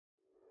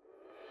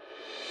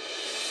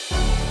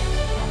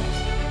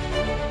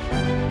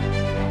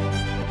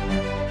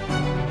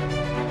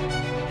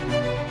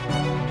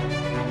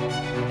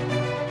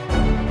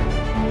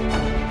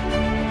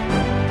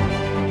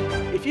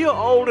you're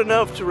old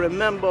enough to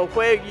remember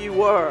where you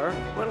were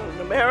when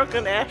an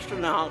American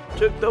astronaut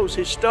took those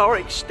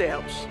historic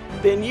steps,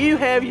 then you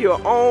have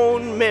your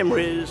own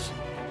memories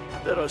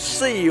that are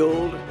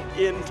sealed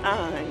in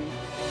time.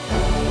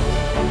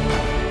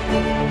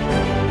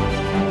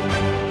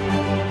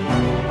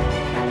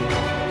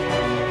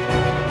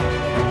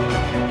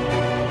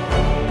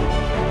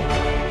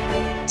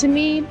 To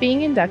me,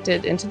 being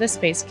inducted into the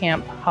Space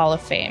Camp Hall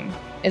of Fame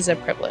is a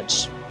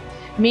privilege,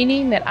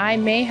 meaning that I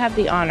may have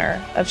the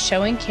honor of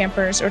showing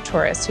campers or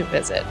tourists who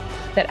visit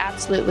that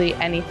absolutely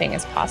anything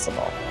is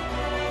possible.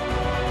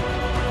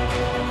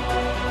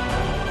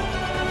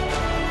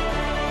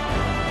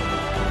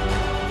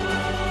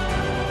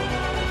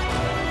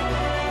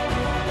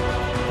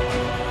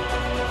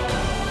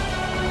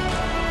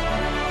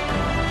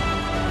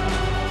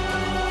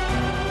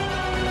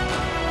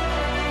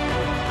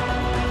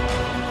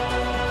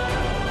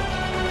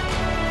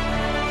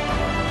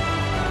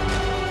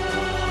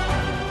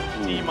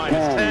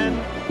 Minus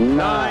 10,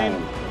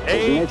 9,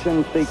 8,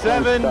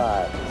 7,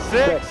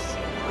 6,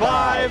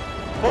 5,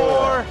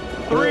 4,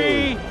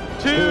 3,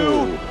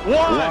 2,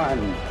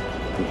 1.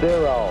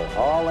 0.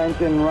 All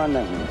engine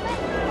running.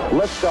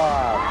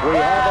 Liftoff. We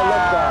have a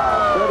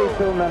liftoff.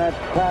 32 minutes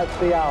past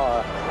the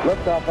hour.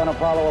 Liftoff on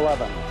Apollo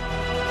 11.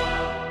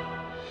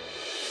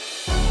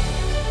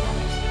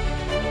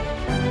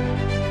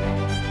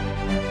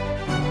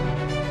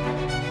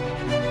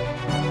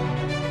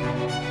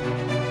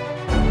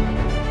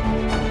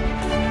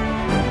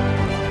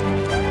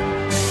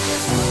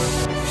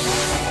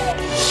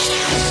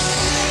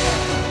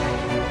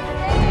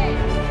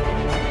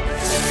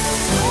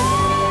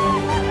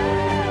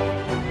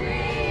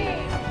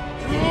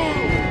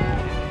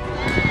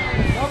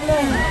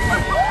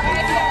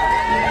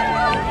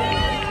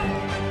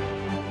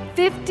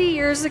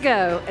 Years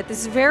ago, at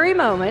this very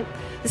moment,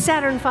 the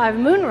Saturn-V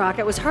moon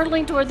rocket was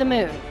hurtling toward the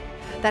moon.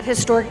 That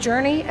historic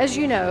journey, as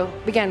you know,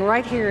 began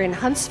right here in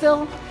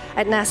Huntsville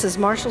at NASA's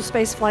Marshall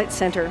Space Flight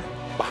Center.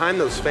 Behind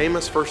those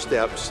famous first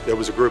steps, there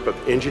was a group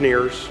of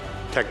engineers,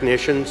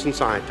 technicians, and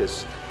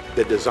scientists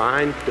that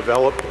designed,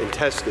 developed, and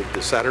tested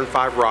the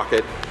Saturn-V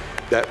rocket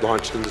that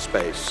launched into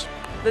space.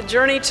 The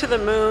journey to the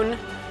moon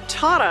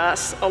taught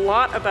us a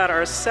lot about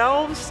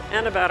ourselves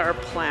and about our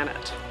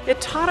planet. It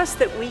taught us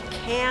that we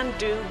can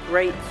do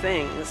great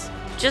things.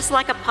 Just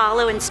like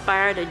Apollo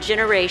inspired a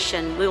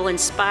generation, we will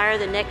inspire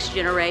the next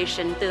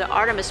generation through the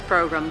Artemis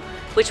program,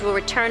 which will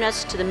return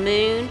us to the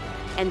moon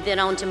and then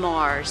on to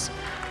Mars.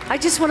 I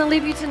just want to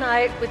leave you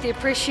tonight with the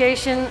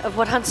appreciation of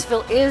what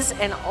Huntsville is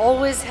and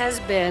always has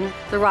been,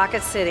 the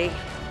Rocket City.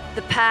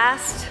 The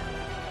past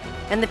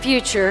and the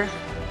future,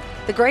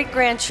 the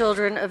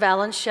great-grandchildren of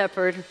Alan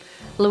Shepard,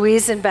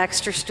 Louise and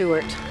Baxter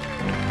Stewart.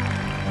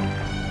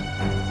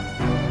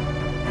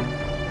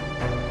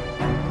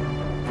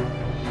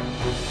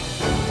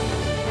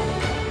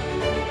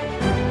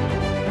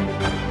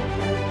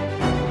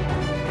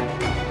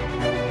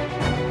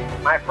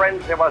 My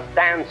friends, there was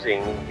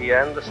dancing here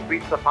in the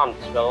streets of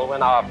Huntsville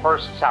when our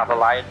first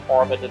satellite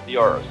orbited the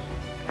Earth.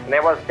 And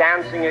there was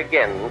dancing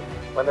again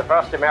when the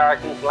first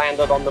Americans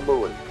landed on the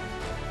moon.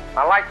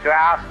 I'd like to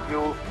ask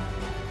you,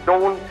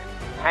 don't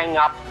hang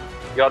up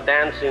your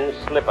dancing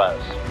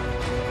slippers.